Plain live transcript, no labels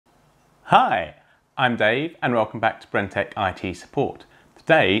Hi, I'm Dave and welcome back to BrenTeck IT Support.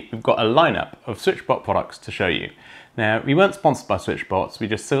 Today we've got a lineup of SwitchBot products to show you. Now, we weren't sponsored by SwitchBots, we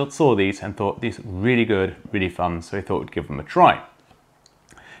just saw these and thought these are really good, really fun, so we thought we'd give them a try.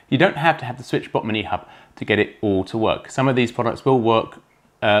 You don't have to have the SwitchBot Mini Hub to get it all to work. Some of these products will work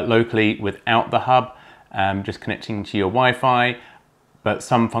locally without the hub, just connecting to your Wi-Fi, but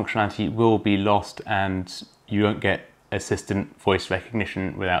some functionality will be lost and you won't get assistant voice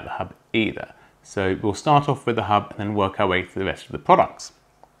recognition without the hub either. So we'll start off with the hub and then work our way through the rest of the products.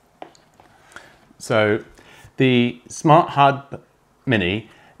 So the Smart Hub Mini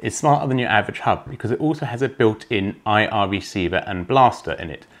is smarter than your average hub because it also has a built-in IR receiver and blaster in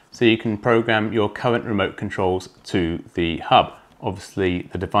it. So you can program your current remote controls to the hub. Obviously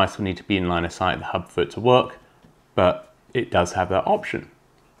the device will need to be in line of sight of the hub for it to work, but it does have that option.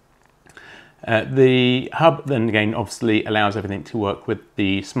 The hub then again obviously allows everything to work with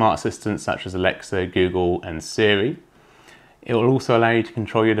the smart assistants such as Alexa, Google and Siri. It will also allow you to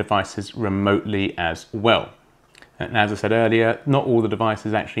control your devices remotely as well. And as I said earlier, not all the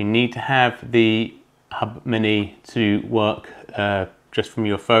devices actually need to have the Hub Mini to work just from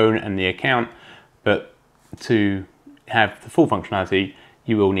your phone and the account, but to have the full functionality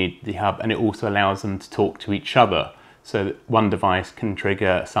you will need the hub, and it also allows them to talk to each other so that one device can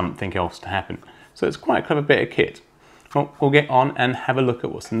trigger something else to happen. So it's quite a clever bit of kit. Well, we'll get on and have a look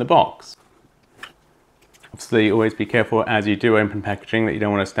at what's in the box. Obviously, always be careful as you do open packaging that you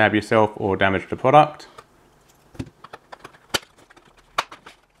don't want to stab yourself or damage the product.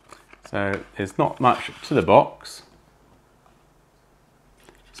 So there's not much to the box.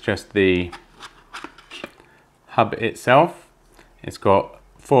 It's just the hub itself. It's got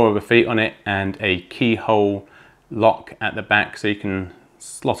 4 rubber feet on it and a keyhole lock at the back so you can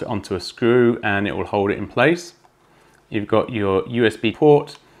slot it onto a screw and it will hold it in place. You've got your USB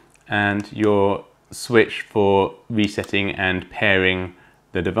port and your switch for resetting and pairing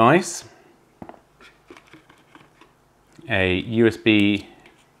the device. A USB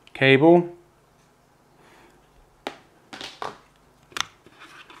cable.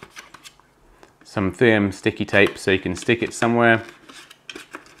 Some 3M sticky tape so you can stick it somewhere.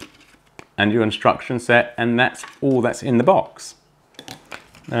 And your instruction set, and that's all that's in the box.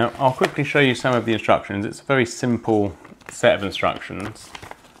 Now I'll quickly show you some of the instructions. It's a very simple set of instructions,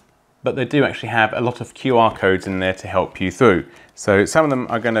 but they do actually have a lot of QR codes in there to help you through. So some of them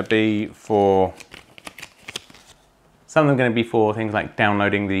are going to be for things like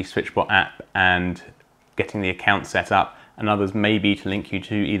downloading the SwitchBot app and getting the account set up, and others may be to link you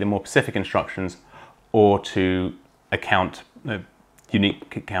to either more specific instructions or to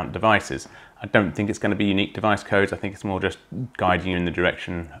unique account devices. I don't think it's going to be unique device codes. I think it's more just guiding you in the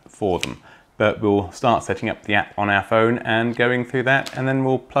direction for them. But we'll start setting up the app on our phone and going through that, and then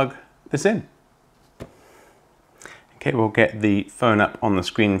we'll plug this in. Okay, we'll get the phone up on the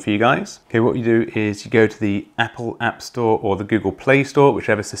screen for you guys. Okay, what you do is you go to the Apple App Store or the Google Play Store,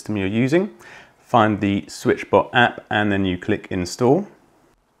 whichever system you're using. Find the SwitchBot app and then you click install.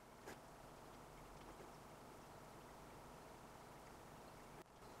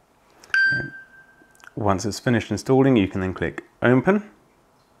 Once it's finished installing, you can then click open.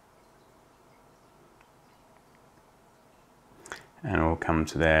 And we'll come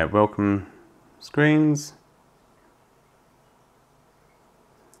to their welcome screens.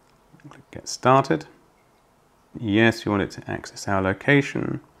 Click get started. Yes, you want it to access our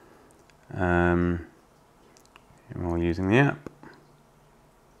location. We're using the app.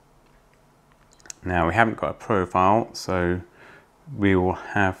 Now we haven't got a profile, so we will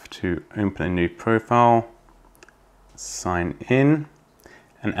have to open a new profile, sign in,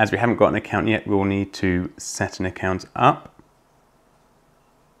 and as we haven't got an account yet, we'll need to set an account up.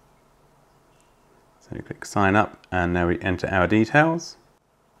 So you click sign up, and now we enter our details.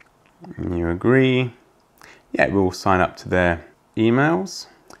 And you agree. Yeah, we'll sign up to their emails.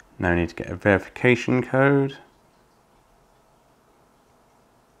 Now we need to get a verification code.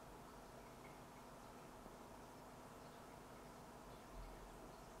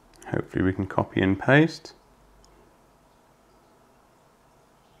 Hopefully we can copy and paste.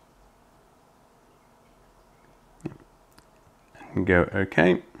 And go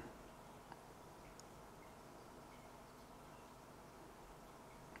OK.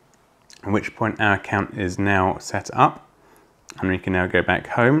 At which point our account is now set up, and we can now go back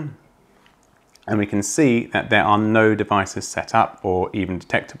home. And we can see that there are no devices set up or even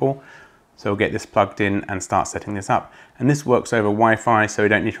detectable. So we'll get this plugged in and start setting this up. And this works over Wi-Fi, so we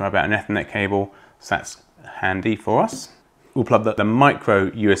don't need to worry about an Ethernet cable. So that's handy for us. We'll plug the micro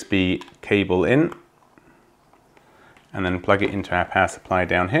USB cable in and then plug it into our power supply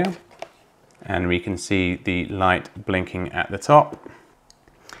down here. and we can see the light blinking at the top.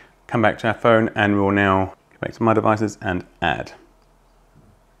 Come back to our phone and we'll now go back to My Devices and Add.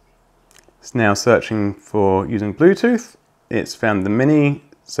 It's now searching for using Bluetooth. It's found the Mini,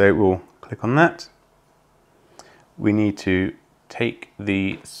 so we'll click on that. We need to take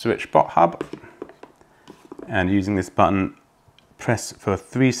the SwitchBot hub and using this button, press for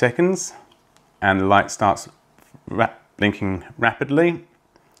 3 seconds and the light starts blinking rapidly.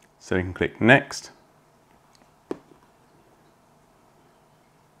 So we can click Next.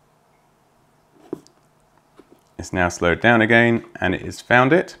 It's now slowed down again and it has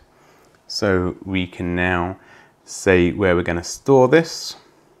found it. So we can now say where we're going to store this.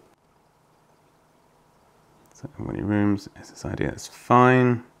 So how many rooms? SSID, that's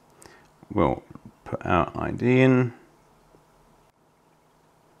fine. We'll put our ID in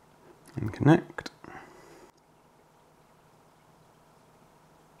and connect.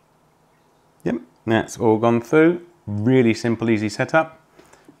 Yep, that's all gone through. Really simple, easy setup.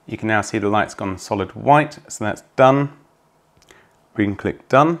 You can now see the light's gone solid white, so that's done. We can click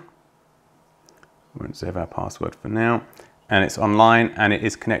Done. We won't save our password for now. And it's online and it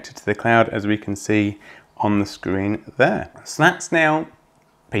is connected to the cloud, as we can see on the screen there. So that's now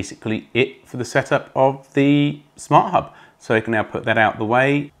basically it for the setup of the Smart Hub. So you can now put that out the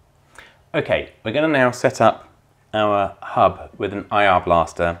way. Okay, we're going to now set up our hub with an IR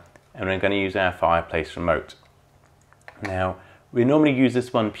blaster, and we're going to use our fireplace remote. Now, we normally use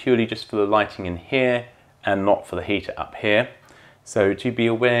this one purely just for the lighting in here and not for the heater up here. So to be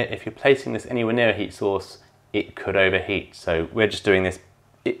aware, if you're placing this anywhere near a heat source, it could overheat. So we're just doing this.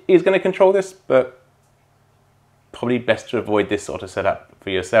 It is going to control this, but probably best to avoid this sort of setup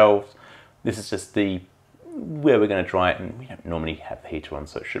for yourselves. This is just where we're going to try it, and we don't normally have the heater on,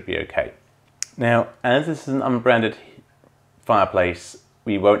 so it should be okay. Now, as this is an unbranded fireplace,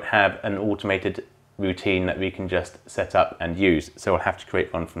 we won't have an automated routine that we can just set up and use. So we'll have to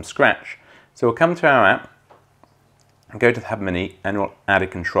create one from scratch. So we'll come to our app and go to the Hub Mini and we'll add a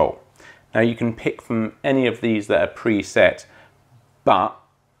control. Now you can pick from any of these that are preset, but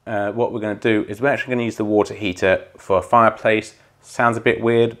what we're going to do is we're actually going to use the water heater for a fireplace. Sounds a bit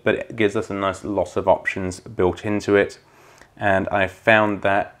weird, but it gives us a nice lot of options built into it. And I found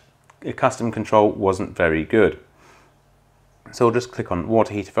that a custom control wasn't very good. So we'll just click on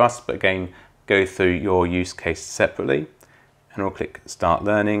water heater for us, but again, go through your use case separately. And we'll click Start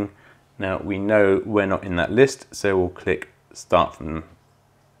Learning. Now we know we're not in that list, so we'll click Start from the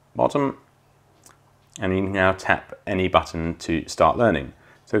bottom. And you can now tap any button to start learning.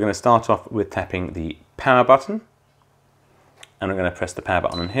 So we're going to start off with tapping the power button. And we're going to press the power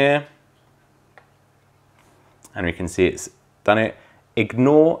button on here. And we can see it's done it.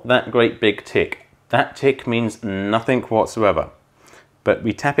 Ignore that great big tick. That tick means nothing whatsoever. But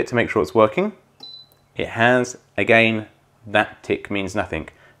we tap it to make sure it's working. It has. Again, that tick means nothing.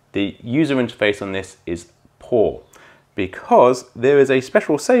 The user interface on this is poor because there is a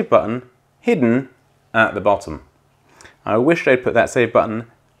special save button hidden at the bottom. I wish they'd put that save button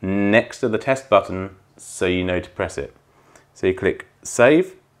next to the test button so you know to press it. So you click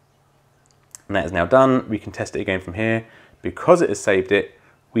Save, and that is now done. We can test it again from here. Because it has saved it,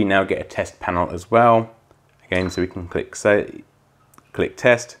 we now get a test panel as well. Again, so we can click Save, click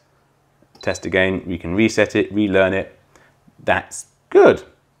Test, test again. We can reset it, relearn it. That's good.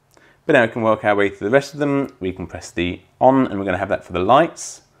 But now we can work our way through the rest of them. We can press the on, and we're going to have that for the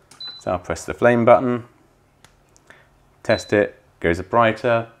lights. So I'll press the flame button, test it, goes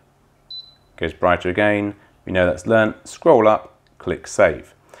brighter again. We know that's learned. Scroll up, click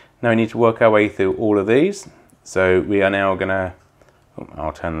Save. Now we need to work our way through all of these. So we are now going to,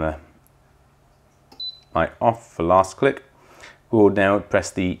 I'll turn the light off for last click. We'll now press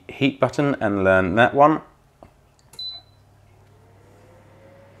the heat button and learn that one.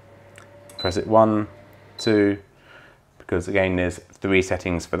 Press it 1, 2, because again there's 3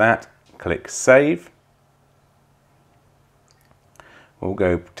 settings for that. Click Save. We'll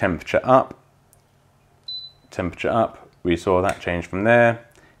go temperature up. We saw that change from there.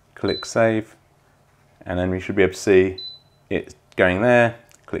 Click Save, and then we should be able to see it going there.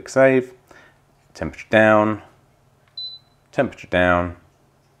 Click Save. Temperature down.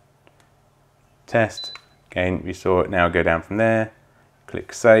 Test. Again, we saw it now go down from there.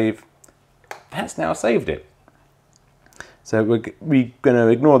 Click Save. That's now saved it. So we're going to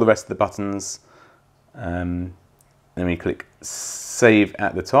ignore the rest of the buttons. Then we click Save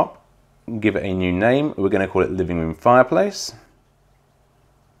at the top. Give it a new name. We're going to call it Living Room Fireplace.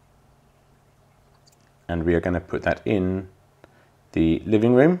 And we are going to put that in the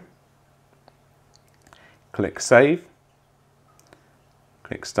living room. Click Save.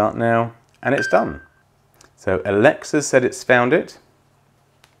 Click Start Now. and it's done. So Alexa said it's found it.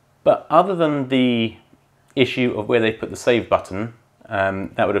 But other than the issue of where they put the save button,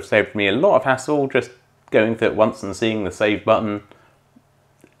 that would have saved me a lot of hassle just going through it once and seeing the save button.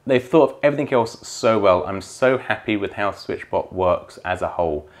 They've thought of everything else so well. I'm so happy with how SwitchBot works as a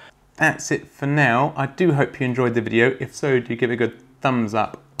whole. That's it for now. I do hope you enjoyed the video. If so, do give it a good thumbs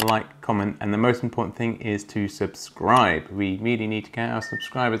up, like, comment, and the most important thing is to subscribe. We really need to get our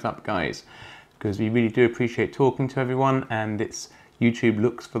subscribers up, guys, because we really do appreciate talking to everyone, and YouTube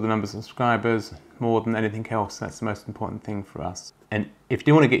looks for the number of subscribers more than anything else. That's the most important thing for us. And if you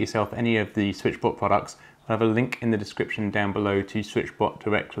do want to get yourself any of the SwitchBot products, I'll have a link in the description down below to SwitchBot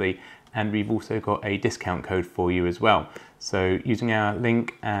directly, and we've also got a discount code for you as well. So using our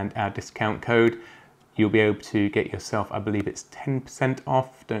link and our discount code, you'll be able to get yourself, I believe it's 10%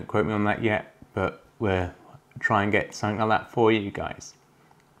 off. Don't quote me on that yet, but we'll try and get something like that for you guys.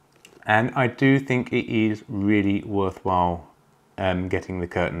 And I do think it is really worthwhile getting the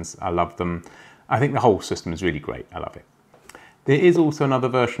curtains. I love them. I think the whole system is really great. I love it. There is also another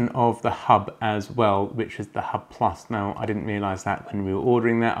version of the hub as well, which is the Hub Plus. Now, I didn't realise that when we were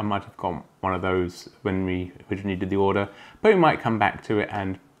ordering that. I might have got one of those when we originally did the order, but we might come back to it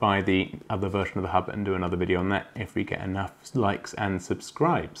and buy the other version of the hub and do another video on that if we get enough likes and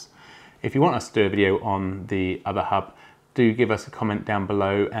subscribes. If you want us to do a video on the other hub, do give us a comment down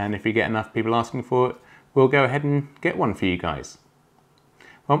below, and if we get enough people asking for it, we'll go ahead and get one for you guys.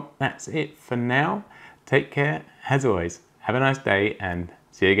 Well, that's it for now. Take care, as always. Have a nice day and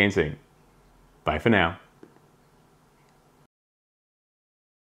see you again soon. Bye for now.